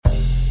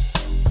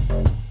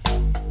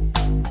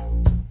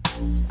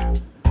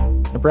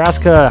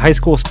Nebraska high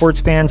school sports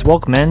fans,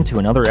 welcome in to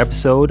another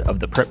episode of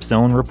the Prep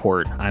Zone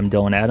Report. I'm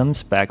Dylan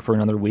Adams, back for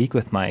another week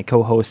with my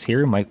co-hosts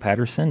here, Mike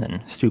Patterson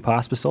and Stu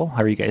Pospisil.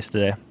 How are you guys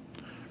today?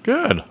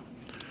 Good.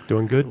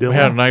 Doing good, Dylan. We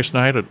had a nice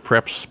night at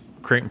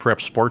Creighton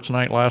Prep Sports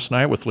Night last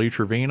night with Lee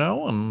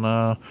Trevino,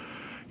 and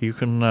you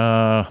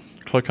can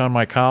click on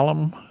my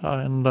column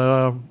and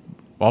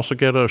also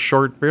get a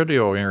short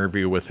video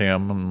interview with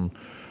him and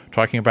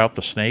talking about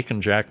the snake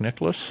and Jack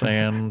Nicklaus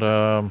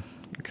and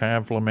kind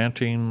of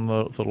lamenting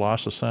the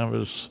loss of some of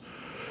his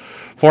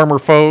former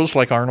foes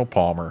like Arnold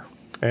Palmer.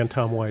 And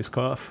Tom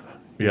Weiskopf.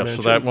 Yes,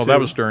 so that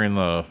was during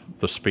the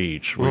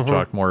speech. We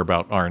talked more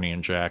about Arnie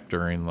and Jack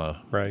during the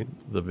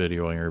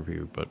video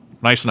interview, but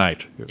nice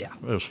night. Yeah,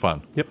 it was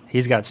fun. Yep,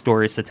 he's got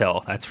stories to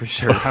tell. That's for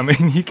sure. I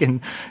mean, you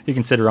can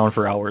sit around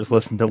for hours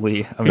listening to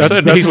Lee. I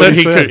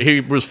mean,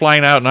 he was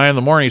flying out at 9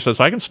 a.m. He says,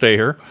 "I can stay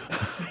here."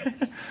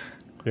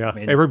 Yeah, I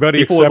mean, everybody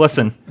people would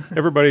listen.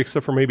 Everybody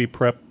except for maybe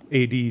Prep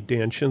AD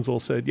Dan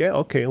Schinzel said, "Yeah,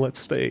 okay, let's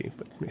stay."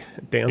 But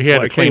Dan's he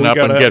had like, to clean up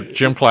and get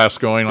gym class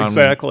going on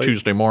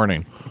Tuesday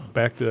morning.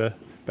 Back to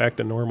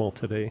normal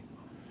today.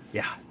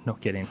 Yeah, no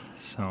kidding.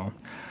 So,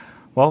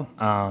 well,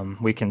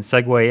 we can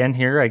segue in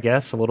here, I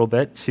guess, a little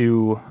bit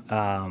to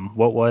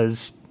what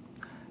was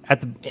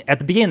at the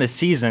beginning of the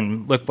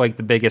season looked like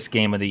the biggest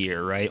game of the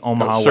year, right?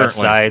 Omaha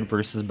Westside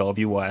versus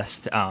Bellevue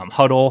West.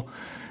 Huddle.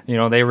 You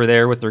know, they were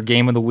there with their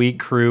Game of the Week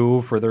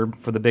crew for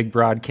the big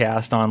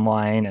broadcast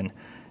online, and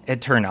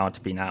it turned out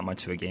to be not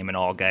much of a game at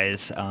all,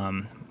 guys.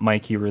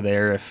 Mike, you were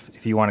there.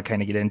 If you want to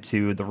kind of get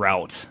into the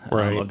route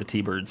of the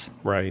T-Birds.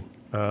 Right.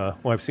 Well,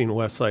 I've seen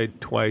Westside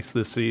twice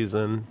this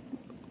season.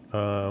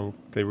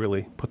 They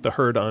really put the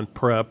hurt on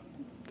Prep,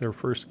 their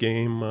first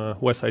game,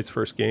 Westside's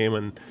first game,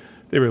 and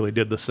they really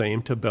did the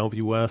same to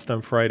Bellevue West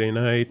on Friday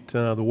night.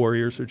 The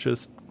Warriors are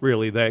just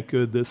really that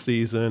good this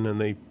season, and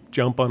they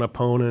jump on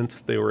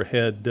opponents. They were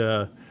ahead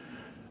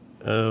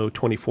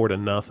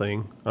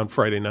 24-0 on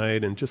Friday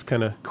night and just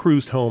kind of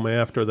cruised home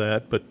after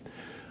that. But,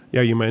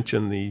 yeah, you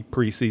mentioned the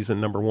preseason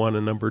number 1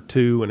 and number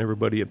 2, and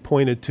everybody had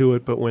pointed to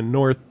it. But when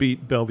North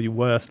beat Bellevue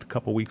West a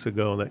couple weeks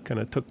ago, that kind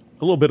of took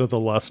a little bit of the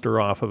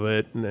luster off of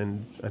it. And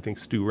then I think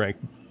Stu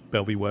ranked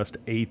Bellevue West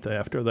 8th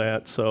after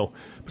that. So,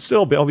 but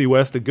still, Bellevue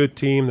West, a good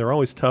team. They're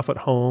always tough at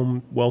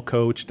home, well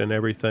coached and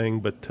everything.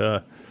 But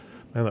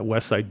man, that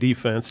Westside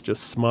defense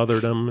just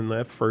smothered them in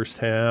that first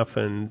half,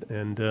 and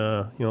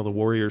the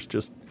Warriors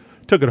just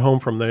took it home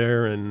from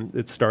there. And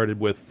it started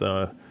with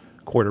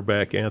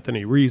quarterback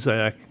Anthony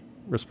Rizak,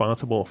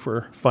 responsible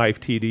for 5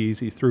 TDs.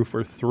 He threw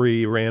for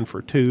 3, ran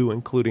for 2,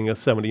 including a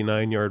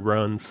 79-yard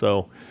run.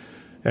 So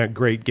a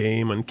great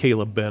game. And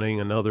Caleb Benning,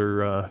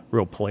 another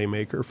real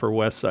playmaker for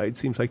Westside.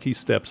 Seems like he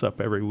steps up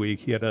every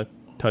week. He had a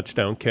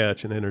touchdown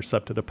catch and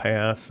intercepted a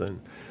pass,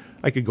 and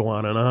I could go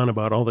on and on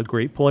about all the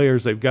great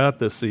players they've got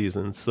this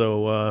season.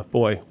 So,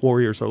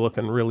 Warriors are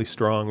looking really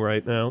strong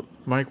right now.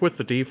 Mike, with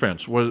the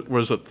defense,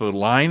 was it the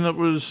line that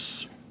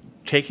was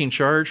taking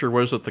charge, or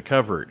was it the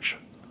coverage?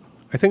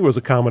 I think it was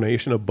a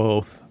combination of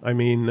both. I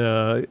mean,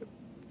 the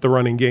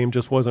running game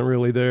just wasn't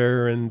really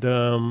there, and,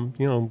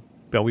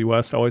 Bellevue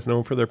West always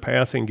known for their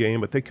passing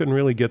game, but they couldn't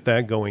really get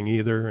that going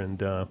either.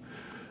 And,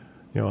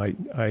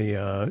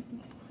 I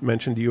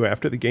mentioned to you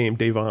after the game,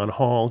 Davon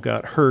Hall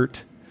got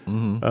hurt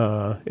in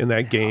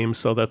that game,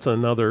 so that's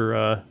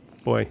another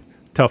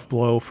tough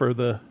blow for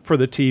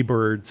the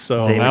T-Birds.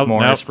 So David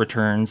Morris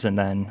returns, and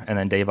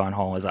then Davon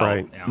Hall is out.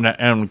 Right. Yeah.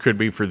 And could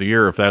be for the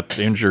year if that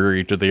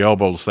injury to the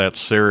elbow's that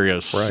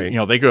serious. Right. You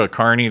know, they go to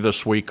Kearney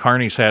this week.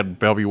 Kearney's had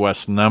Bellevue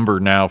West's number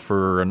now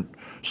for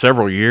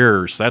several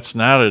years. That's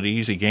not an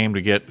easy game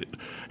to get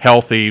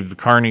healthy.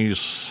 Kearney's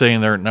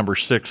sitting there at number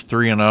 6,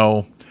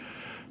 3-0.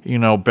 You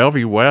know,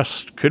 Bellevue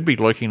West could be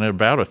looking at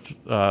about a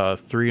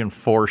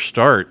 3-4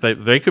 start.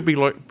 They could be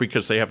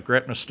because they have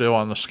Gretna still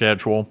on the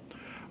schedule.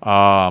 They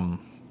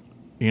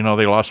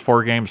lost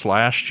 4 games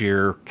last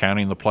year,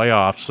 counting the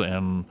playoffs,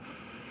 and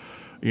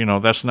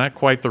that's not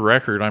quite the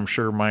record I'm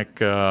sure Mike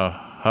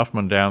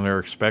Huffman down there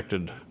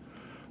expected.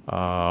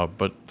 But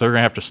they're going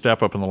to have to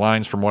step up in the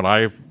lines from what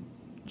I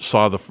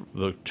saw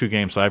the 2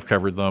 games I've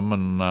covered them,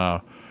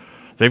 and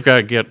they've got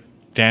to get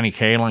Danny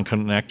Kalin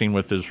connecting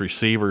with his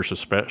receivers,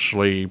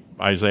 especially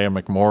Isaiah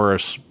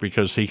McMorris,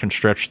 because he can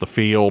stretch the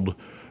field.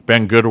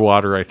 Ben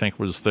Goodwater, I think,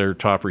 was their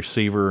top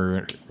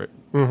receiver,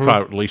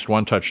 caught at least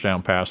 1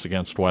 touchdown pass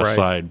against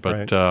Westside.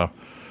 But,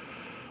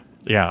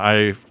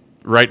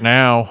 right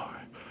now,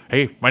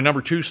 hey, my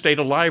number 2 stayed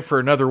alive for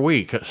another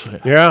week.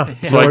 Yeah,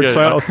 Millard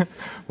South.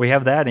 We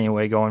have that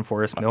anyway going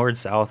for us. Millard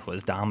South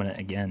was dominant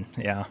again,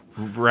 yeah.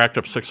 Racked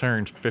up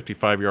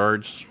 655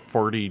 yards,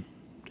 48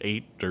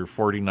 or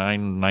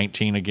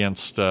 49-19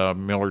 against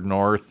Millard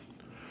North.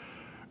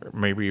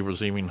 Maybe it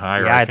was even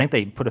higher. Yeah, I think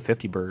they put a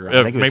 50 burger.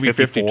 I think it was maybe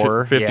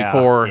 54.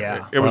 54.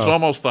 Yeah. It was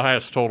almost the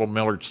highest total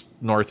Millard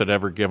North had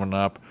ever given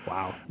up.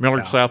 Wow.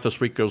 Millard South this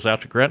week goes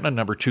out to Gretna,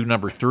 number 2,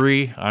 number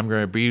 3. I'm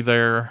going to be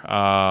there.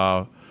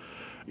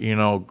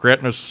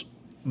 Gretna's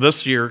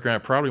this year, going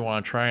to probably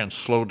want to try and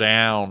slow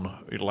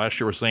down. Last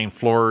year was St.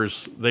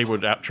 Flores. They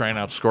would try and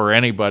outscore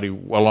anybody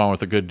along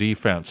with a good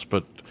defense.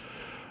 But,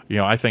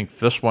 I think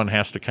this one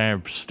has to kind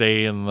of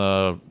stay in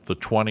the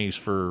 20s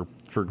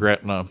for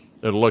Gretna,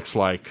 it looks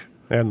like.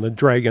 And the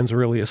Dragons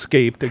really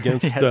escaped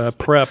against Yes.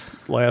 Prep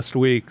last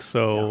week.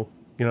 So,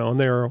 and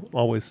they're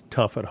always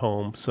tough at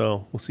home.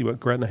 So we'll see what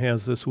Gretna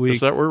has this week.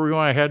 Is that where we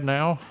want to head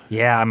now?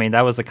 Yeah, I mean,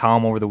 that was the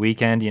column over the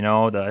weekend.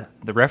 The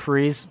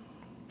referees,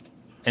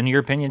 in your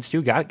opinion,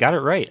 Stu, got it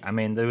right. I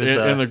mean, there was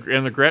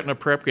in the Gretna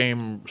Prep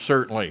game,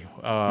 certainly.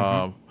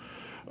 For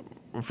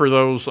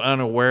those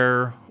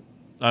unaware,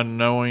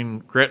 unknowing,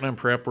 Gretna and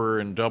Prep were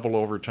in double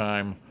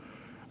overtime.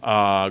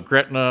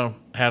 Gretna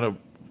had a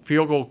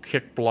field goal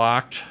kick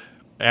blocked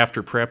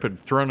after Prep had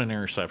thrown an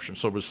interception,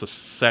 so it was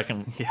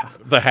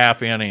the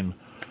half inning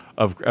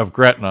of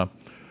Gretna.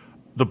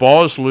 The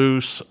ball is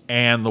loose,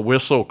 and the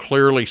whistle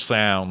clearly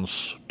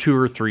sounds 2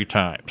 or 3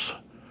 times.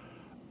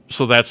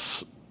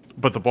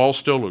 But the ball's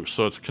still loose,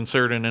 so it's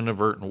considered an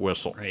inadvertent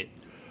whistle. right.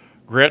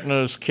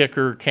 Gretna's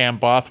kicker, Cam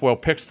Bothwell,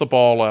 picks the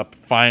ball up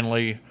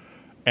finally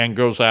and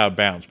goes out of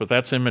bounds. But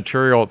that's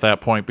immaterial at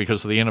that point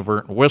because of the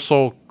inadvertent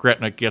whistle.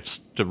 Gretna gets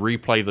to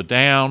replay the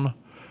down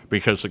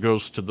because it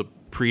goes to the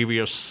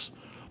previous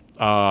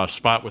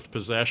spot with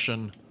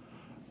possession.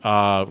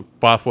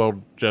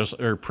 Bothwell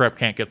Prep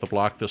can't get the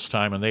block this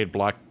time, and they had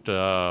blocked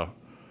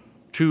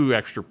 2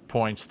 extra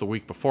points the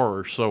week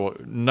before, so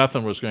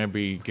nothing was going to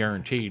be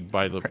guaranteed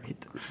by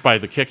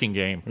the kicking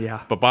game.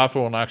 Yeah. But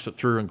Bothwell knocks it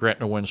through, and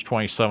Gretna wins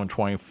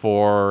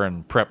 27-24,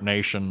 and Prep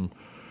Nation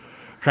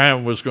kind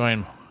of was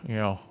going,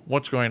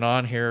 what's going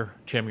on here?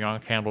 Tim Young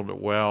handled it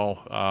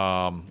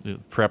well.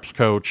 Prep's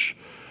coach.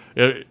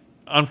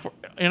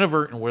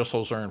 Inadvertent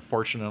whistles are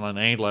unfortunate on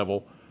any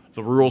level.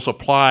 The rules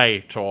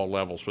apply to all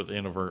levels with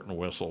inadvertent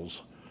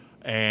whistles.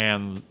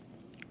 And,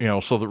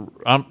 so the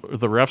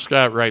refs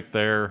got it right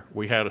there.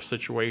 We had a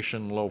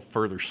situation a little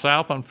further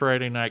south on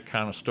Friday night.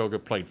 Conestoga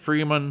played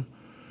Freeman.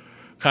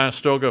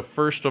 Conestoga,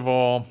 first of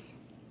all,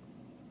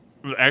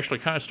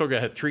 Conestoga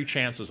had 3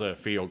 chances at a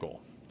field goal.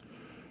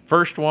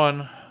 First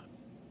one,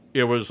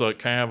 it was a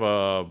kind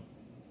of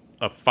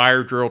a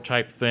fire drill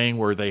type thing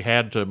where they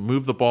had to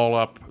move the ball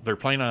up. They're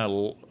playing on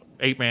an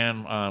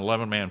 8-man,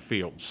 11-man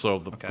field. So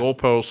the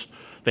goalpost,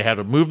 they had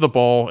to move the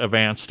ball,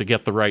 advance to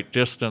get the right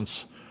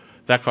distance.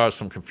 That caused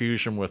some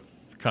confusion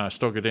with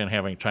Conestoga didn't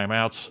have any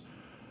timeouts.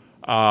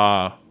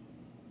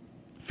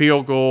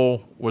 Field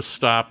goal was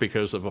stopped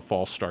because of a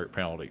false start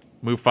penalty.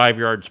 Moved 5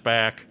 yards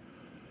back.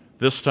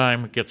 This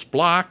time it gets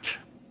blocked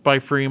by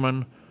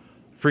Freeman.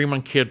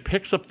 Freeman kid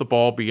picks up the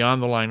ball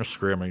beyond the line of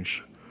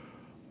scrimmage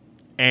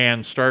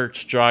and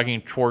starts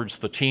jogging towards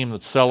the team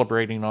that's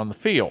celebrating on the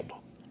field.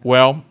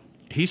 Well,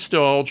 he's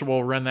still eligible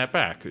to run that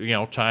back.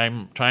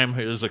 Time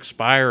is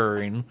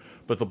expiring,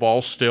 but the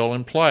ball's still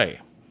in play.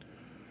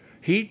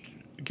 He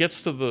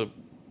gets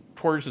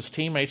towards his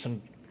teammates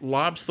and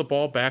lobs the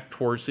ball back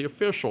towards the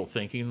official,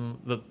 thinking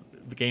that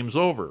the game's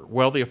over.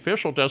 Well, the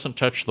official doesn't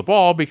touch the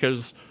ball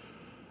because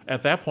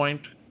at that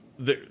point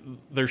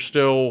there's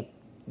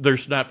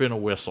not been a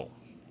whistle.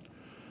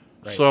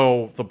 Right.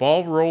 So the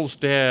ball rolls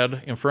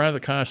dead in front of the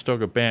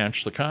Conestoga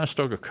bench. The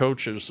Conestoga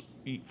coaches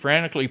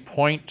frantically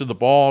point to the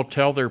ball,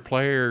 tell their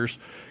players,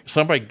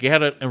 somebody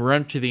get it and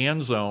run to the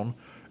end zone.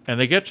 And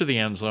they get to the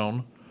end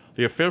zone.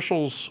 The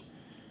officials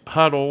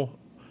huddle.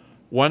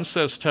 One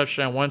says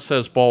touchdown, one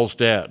says ball's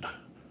dead.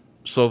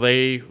 So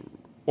they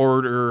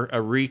order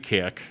a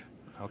re-kick.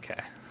 Okay.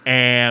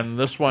 And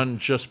this one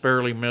just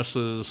barely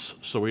misses,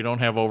 so we don't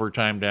have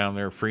overtime down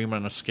there.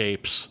 Freeman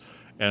escapes,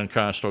 and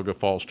Conestoga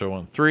falls to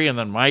 0-3. And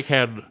then Mike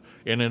had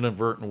an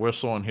inadvertent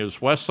whistle in his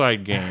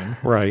Westside game.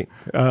 Right.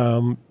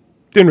 Didn't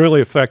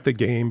really affect the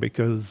game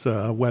because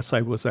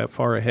Westside was that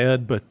far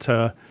ahead.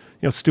 But,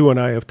 Stu and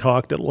I have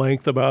talked at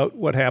length about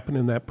what happened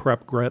in that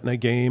Prep Gretna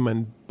game.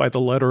 And by the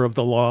letter of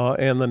the law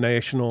and the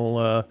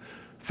National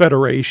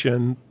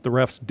Federation, the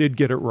refs did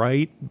get it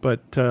right.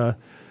 But,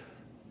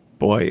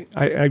 boy,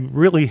 I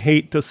really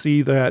hate to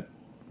see that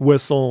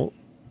whistle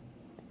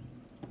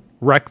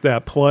wreck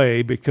that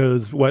play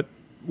because what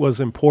was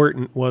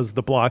important was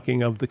the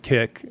blocking of the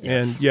kick.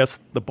 Yes. And, yes,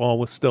 the ball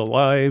was still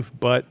live,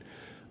 but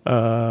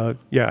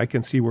I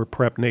can see where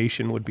Prep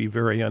Nation would be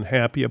very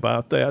unhappy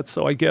about that.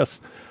 So I guess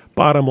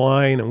bottom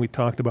line, and we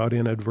talked about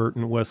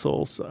inadvertent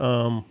whistles,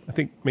 I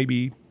think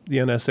maybe the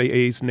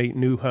NSAA's Nate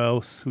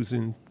Newhouse, who's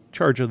in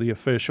charge of the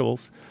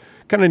officials,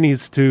 kind of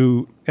needs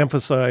to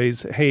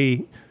emphasize,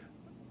 hey,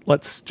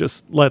 let's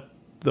just let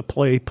the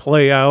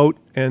play out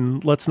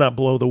and let's not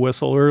blow the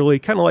whistle early,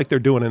 kind of like they're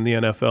doing in the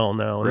NFL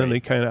now. And then they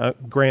kind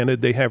of,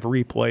 granted, they have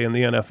replay in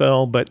the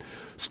NFL, but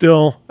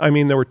still, I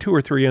mean, there were 2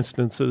 or 3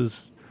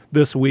 instances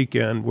this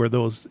weekend where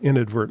those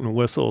inadvertent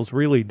whistles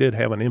really did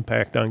have an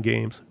impact on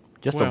games.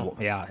 It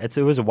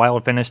was a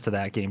wild finish to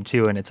that game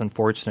too, and it's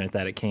unfortunate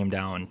that it came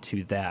down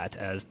to that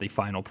as the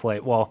final play.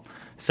 Well,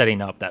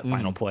 setting up that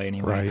final play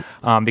anyway.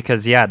 Right.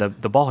 Because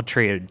the ball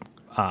traded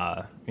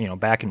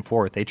back and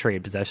forth. They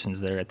traded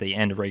possessions there at the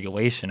end of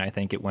regulation. I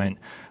think it went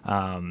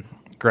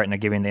Gretna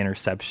giving the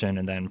interception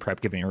and then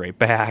Prep giving it right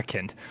back,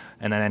 and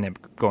then ended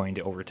up going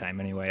to overtime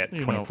anyway at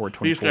 24-24.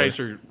 These guys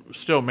are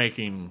still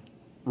making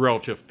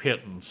relative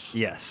pittance.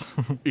 Yes.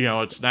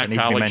 It's not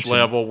college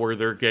level where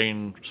they're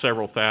getting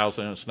several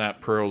thousand. It's not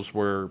pros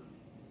where,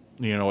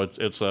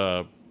 it's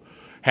a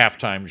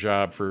halftime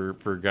job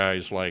for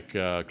guys like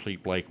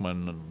Clete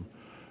Blakeman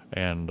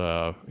and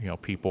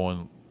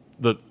people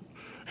that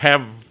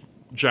have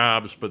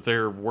jobs, but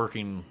they're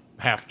working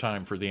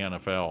halftime for the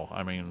NFL.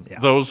 I mean,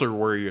 those are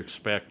where you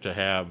expect to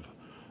have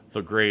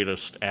the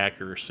greatest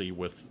accuracy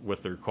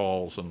with their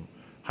calls. And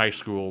high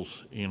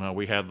schools,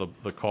 we had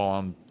the call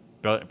on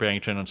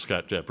Bennington and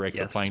Scott did break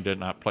the plane, did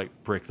not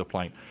break the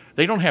plane.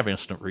 They don't have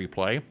instant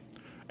replay.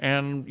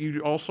 And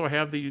you also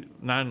have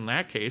not in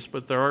that case,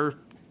 but there are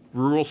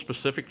rules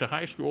specific to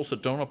high schools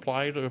that don't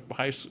apply to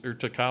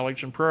to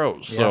college and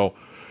pros. Yeah. So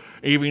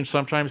even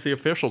sometimes the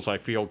officials, I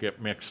feel,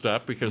 get mixed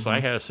up because I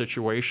had a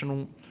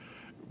situation,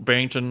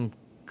 Bennington,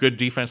 good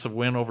defensive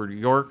win over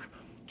York,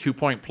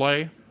 2-point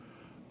play.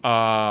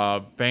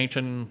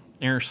 Bennington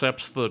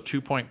intercepts the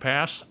 2-point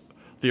pass.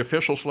 The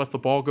officials let the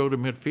ball go to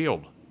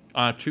midfield.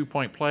 On a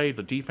 2-point play,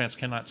 the defense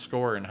cannot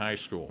score in high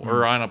school,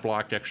 or on a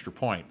blocked extra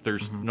point.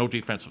 There's no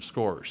defensive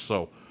scores.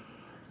 So,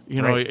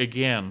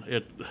 again,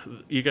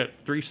 you got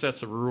 3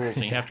 sets of rules,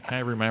 and you have to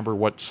kind of remember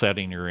what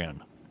setting you're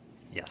in.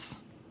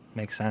 Yes,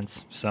 makes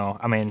sense. So,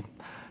 I mean,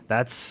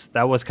 that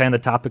was kind of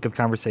the topic of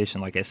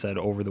conversation, like I said,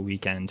 over the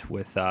weekend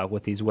with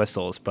these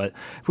whistles. But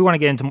if we want to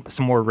get into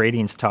some more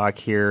ratings talk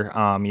here,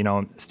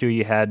 Stu,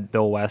 you had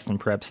Bill West and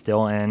Prep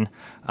still in,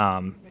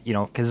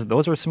 because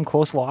those were some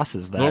close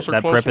losses that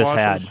Prep has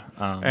had.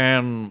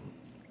 And,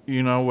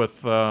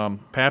 with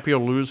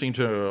Papio losing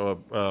to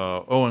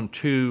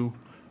 0-2,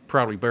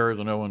 probably better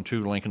than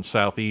 0-2 Lincoln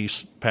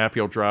Southeast,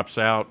 Papio drops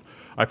out.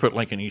 I put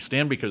Lincoln East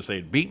in because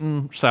they'd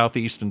beaten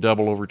Southeast in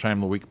double overtime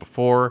the week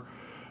before.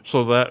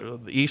 So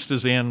that the East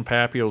is in,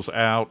 Papio's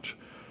out.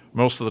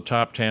 Most of the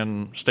top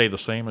 10 stay the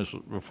same as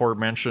before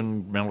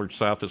mentioned. Millard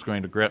South is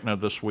going to Gretna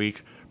this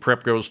week.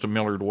 Prep goes to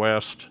Millard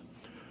West,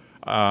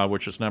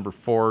 which is number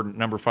 4.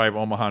 Number 5,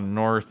 Omaha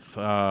North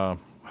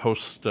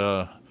hosts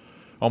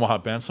Omaha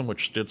Benson,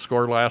 which did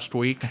score last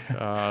week.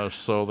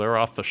 So they're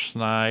off the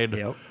schneid.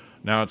 Yep.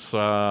 Now it's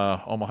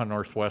Omaha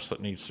Northwest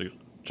that needs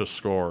to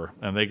score.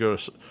 And they go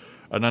to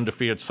an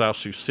undefeated South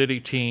Sioux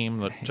City team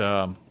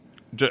that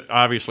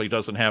obviously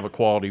doesn't have a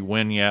quality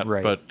win yet,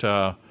 right.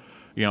 But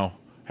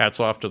hats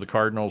off to the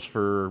Cardinals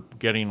for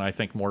getting, I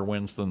think, more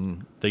wins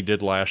than they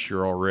did last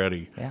year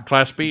already. Yeah.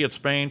 Class B, it's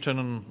Bennington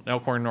and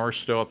Elkhorn North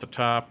still at the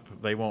top.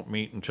 They won't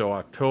meet until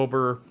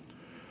October.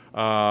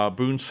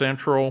 Boone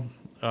Central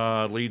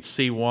leads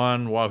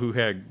C1. Wahoo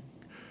had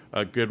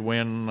a good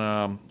win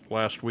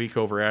last week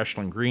over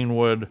Ashland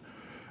Greenwood.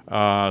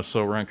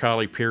 So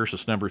Roncalli Pierce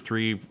is number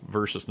 3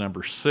 versus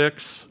number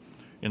 6.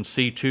 In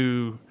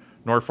C2,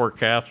 Norfolk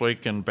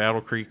Catholic and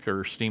Battle Creek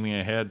are steaming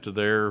ahead to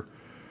their,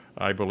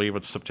 I believe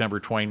it's September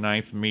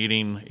 29th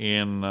meeting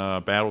in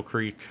Battle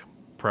Creek.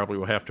 Probably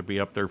will have to be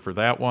up there for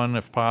that one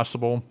if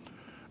possible.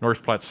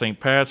 North Platte St.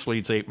 Pat's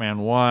leads 8-man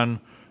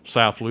 1.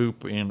 South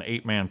Loop in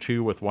 8-man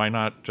 2 with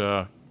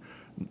Wynot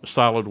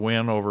solid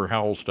win over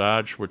Howells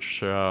Dodge,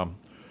 which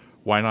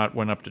Wynot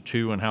went up to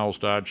 2 and Howells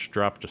Dodge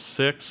dropped to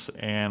 6.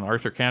 And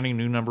Arthur County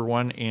new number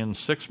 1 in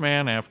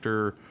 6-man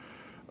after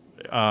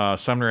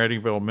Sumner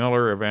Eddyville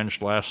Miller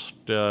avenged last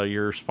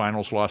year's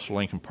finals loss to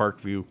Lincoln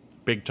Parkview,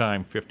 big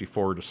time,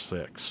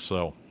 54-6.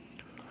 So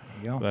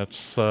that's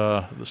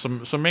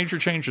some major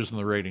changes in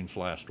the ratings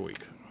last week.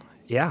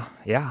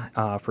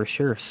 Yeah, for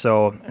sure.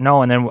 So,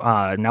 and then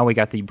now we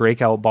got the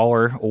Breakout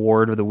Baller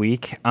Award of the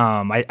week.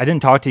 I didn't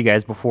talk to you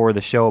guys before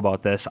the show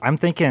about this. I'm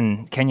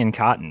thinking Kenyon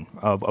Cotton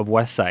of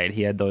Westside.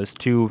 He had those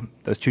two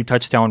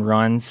touchdown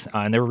runs,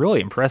 and they were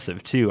really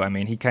impressive, too. I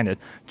mean, he kind of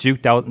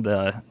juked out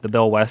the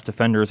Bill West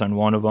defenders on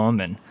one of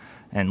them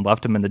and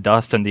left him in the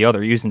dust on the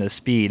other using his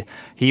speed.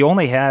 He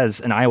only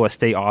has an Iowa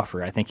State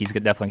offer. I think he's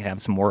definitely going to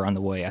have some more on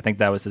the way. I think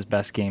that was his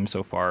best game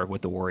so far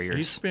with the Warriors.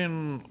 He's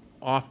been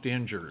oft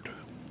injured,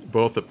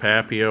 both at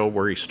Papio,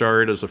 where he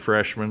started as a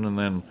freshman, and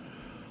then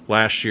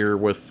last year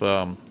with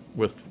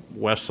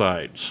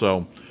Westside.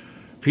 So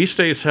if he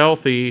stays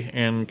healthy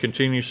and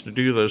continues to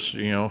do this,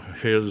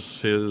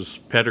 his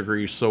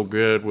pedigree is so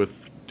good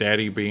with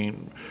Daddy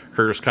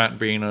Curtis Cotton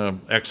being a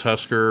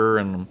ex-Husker,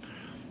 and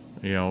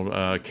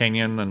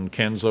Kenyon and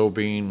Kenzo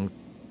being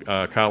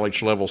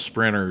college level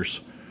sprinters.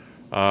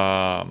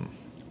 Kenyon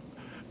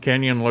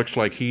looks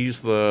like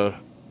he's the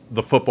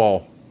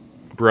football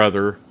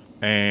brother,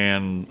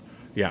 and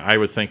I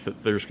would think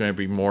that there's going to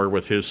be more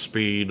with his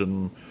speed,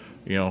 and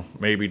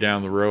maybe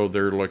down the road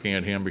they're looking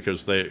at him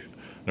because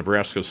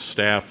Nebraska's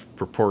staff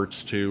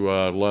purports to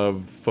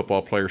love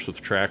football players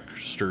with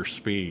trackster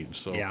speed.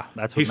 So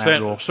that's what he's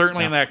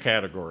certainly in that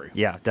category.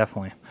 Yeah,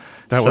 definitely.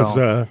 That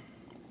was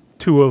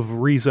 2 of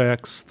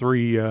Rezak's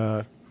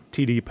 3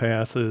 TD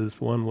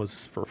passes. One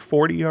was for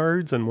 40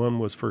 yards and one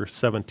was for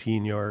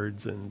 17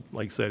 yards. And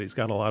like I said, he's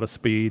got a lot of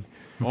speed.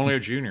 Only a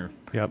junior.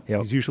 Yep.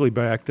 He's usually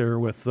back there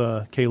with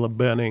Caleb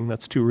Benning.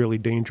 That's two really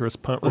dangerous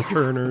punt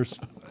returners,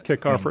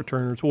 kickoff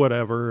returners,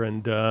 whatever.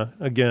 And,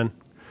 again,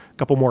 a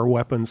couple more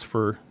weapons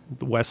for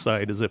the West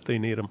Side as if they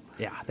need them.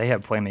 Yeah, they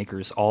have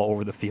playmakers all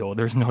over the field.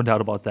 There's no doubt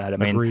about that. I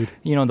mean, Agreed.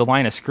 the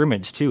line of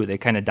scrimmage, too, they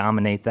kind of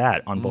dominate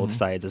that on both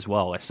sides as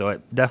well.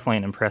 So definitely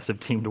an impressive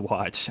team to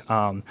watch.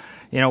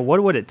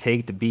 What would it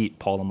take to beat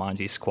Paul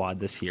Lamanji's squad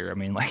this year? I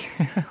mean,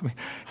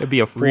 it'd be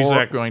a full...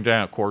 Rizak going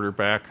down at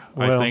quarterback,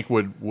 Well, I think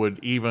would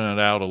even it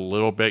out a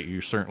little bit.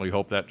 You certainly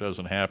hope that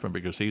doesn't happen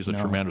because he's a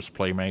tremendous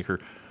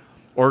playmaker.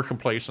 Or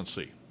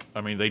complacency.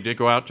 I mean, they did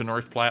go out to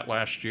North Platte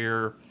last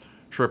year,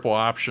 triple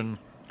option,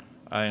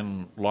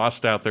 and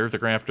lost out there. They're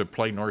going to have to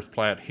play North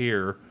Platte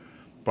here.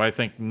 But I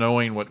think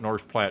knowing what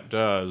North Platte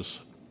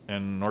does,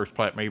 and North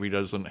Platte maybe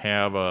doesn't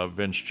have a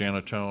Vince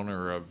Genatone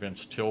or a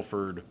Vince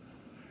Tilford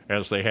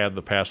as they had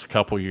the past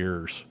couple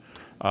years,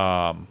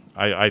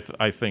 I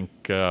think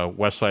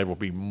Westside will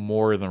be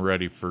more than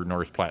ready for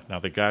North Platte. Now,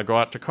 they got to go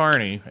out to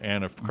Kearney,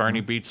 and if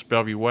Kearney beats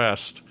Bellevue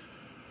West,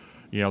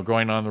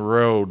 going on the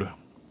road,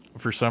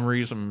 for some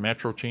reason,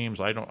 Metro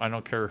teams, I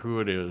don't care who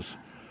it is,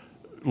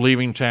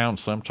 leaving town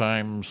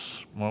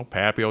sometimes,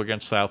 Papio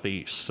against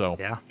Southeast. So,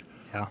 Yeah.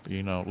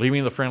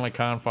 leaving the friendly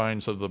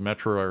confines of the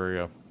metro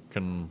area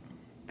can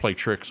play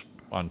tricks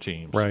on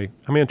teams. Right.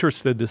 I'm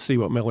interested to see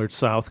what Millard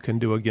South can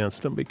do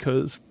against them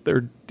because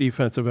their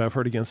defensive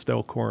effort against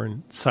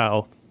Elkhorn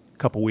South a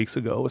couple weeks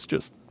ago was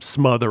just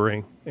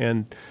smothering.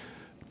 And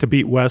to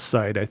beat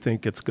Westside, I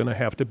think it's going to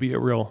have to be a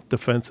real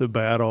defensive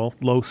battle,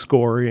 low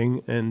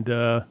scoring, and,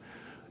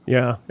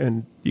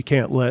 and you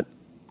can't let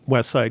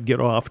Westside get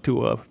off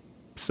to a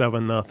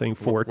 7-0,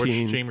 14,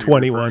 Which team are you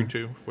 21. referring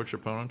to? Which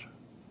opponent?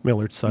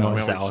 Millard South.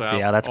 Millard South.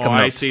 Yeah, that's coming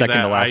I up see second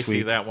that, to last I see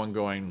week. that one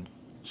going.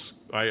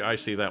 I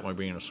see that one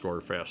being a score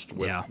fest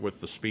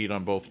with the speed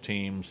on both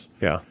teams.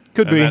 Yeah,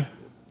 could And be.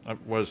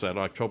 that, was that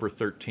October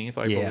 13th,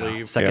 I Yeah,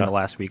 believe? second to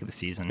last week of the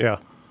season. Yeah.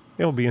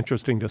 It'll be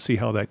interesting to see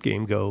how that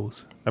game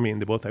goes. I mean,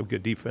 they both have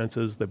good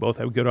defenses. They both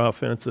have good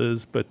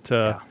offenses. But,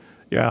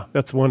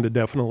 that's one to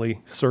definitely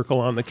circle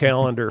on the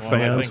calendar, Well,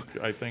 fans.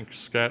 I think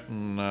Scott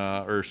and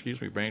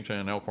Bennington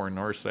and Elkhorn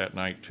North that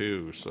night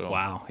too. So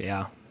Wow,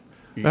 yeah.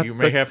 you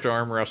may have to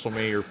arm wrestle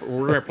me, or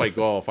we're going to play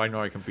golf. I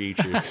know I can beat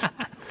you.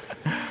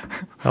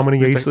 How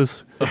many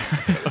aces?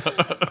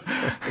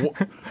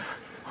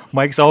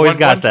 Mike's always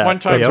got that. One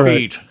time That's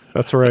right. feet.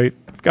 That's right.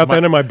 I've got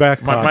that in my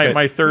back pocket.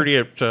 My 30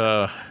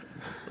 at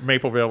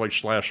Maple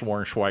Village / Warren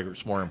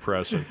Schweigert's more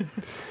impressive.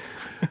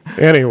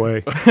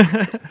 Anyway.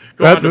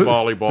 Go on to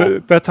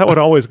volleyball. That's how it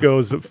always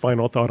goes. The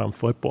final thought on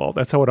football.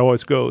 That's how it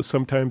always goes.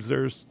 Sometimes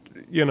there's,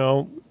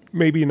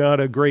 maybe not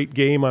a great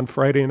game on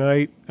Friday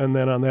night, and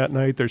then on that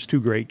night there's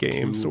two great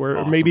games, or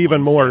awesome maybe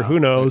even ones, more. yeah. Who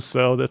knows?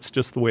 So that's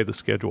just the way the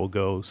schedule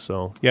goes.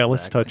 So,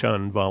 let's touch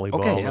on volleyball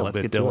Okay, a little let's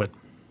bit, get to Dylan. it.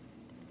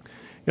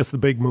 Yes, the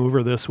big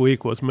mover this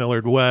week was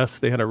Millard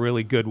West. They had a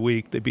really good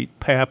week. They beat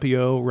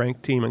Papio,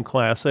 ranked team in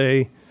Class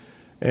A,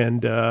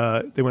 and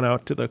they went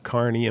out to the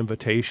Kearney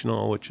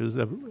Invitational, which is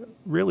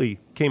really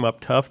came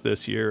up tough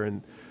this year,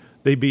 and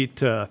they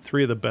beat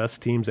three of the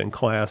best teams in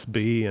Class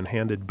B and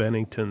handed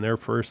Bennington their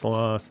first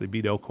loss. They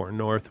beat Elkhorn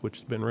North, which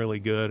has been really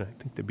good. I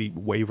think they beat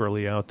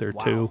Waverly out there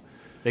too.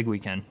 Big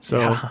weekend.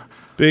 So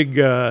big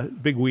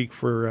week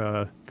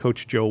for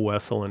Coach Joe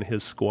Wessel and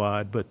his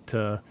squad.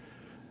 But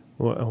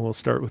we'll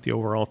start with the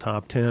overall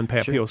top 10.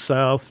 Papio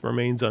South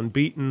remains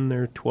unbeaten.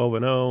 They're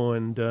 12-0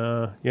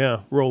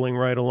 and rolling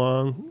right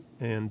along.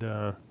 And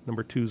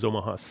number 2 is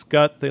Omaha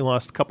Scott. They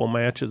lost a couple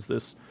matches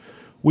this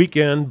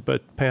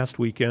past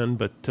weekend,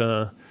 but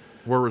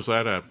Where was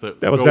that at?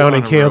 that was down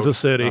in Kansas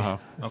City. Uh-huh.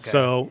 Okay.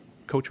 So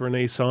Coach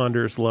Renee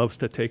Saunders loves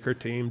to take her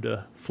team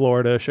to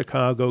Florida,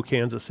 Chicago,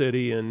 Kansas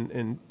City,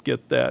 and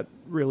get that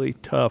really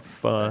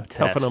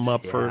toughen them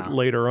up for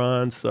later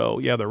on. So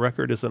the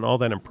record isn't all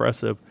that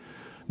impressive,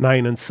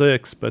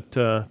 9-6, but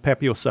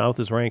Papio South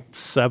is ranked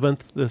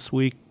 7th this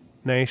week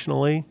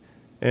nationally,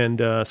 and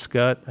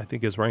Scott I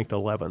think is ranked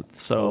 11th.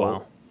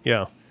 So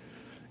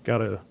got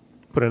to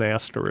put an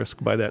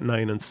asterisk by that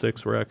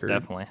 9-6 record.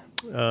 Definitely.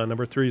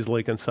 Number 3 is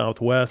Lincoln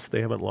Southwest. They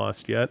haven't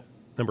lost yet.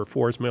 Number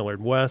 4 is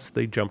Millard West.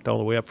 They jumped all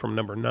the way up from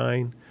number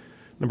 9.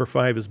 Number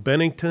 5 is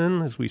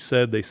Bennington. As we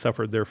said, they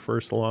suffered their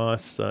first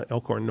loss.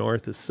 Elkhorn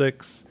North is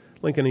 6.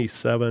 Lincoln East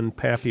 7.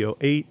 Papio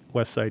 8.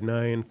 Westside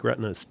 9.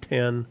 Gretna is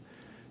 10.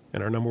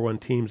 And our number 1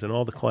 teams in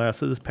all the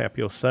classes,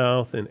 Papio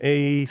South in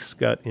A,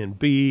 Scott in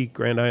B,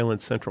 Grand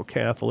Island Central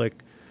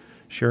Catholic,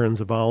 Sharon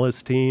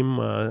Zavala's team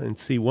in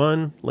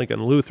C1,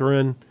 Lincoln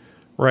Lutheran,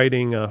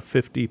 riding a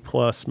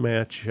 50-plus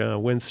match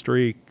win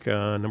streak,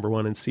 number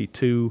 1 in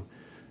C2.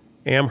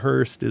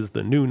 Amherst is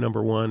the new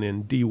number 1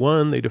 in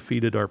D1. They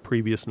defeated our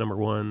previous number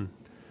 1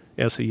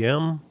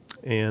 SEM.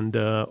 And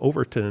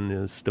Overton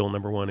is still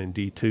number 1 in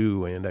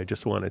D2. And I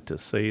just wanted to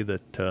say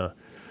that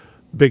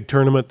big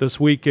tournament this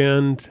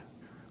weekend.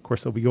 Of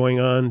course, they'll be going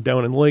on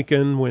down in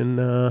Lincoln when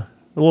a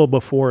little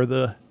before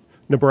the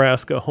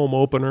Nebraska home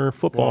opener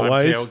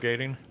football-wise. I'm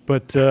tailgating.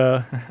 But,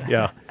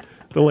 yeah,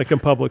 the Lincoln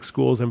Public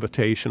Schools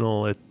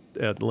Invitational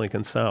at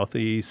Lincoln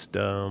Southeast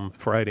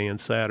Friday and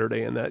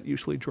Saturday, and that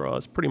usually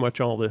draws pretty much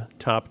all the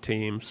top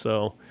teams.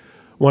 So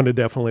want to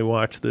definitely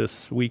watch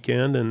this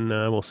weekend, and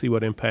we'll see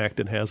what impact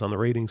it has on the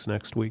ratings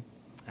next week.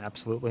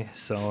 Absolutely.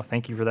 So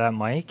thank you for that,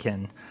 Mike.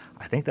 And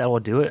I think that will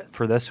do it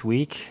for this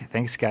week.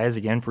 Thanks, guys,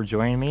 again for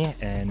joining me.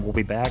 And we'll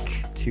be back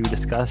to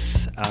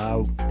discuss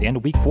the end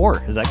of week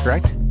 4. Is that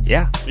correct?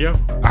 Yeah. Yeah.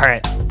 All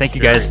right. Thank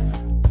you, guys.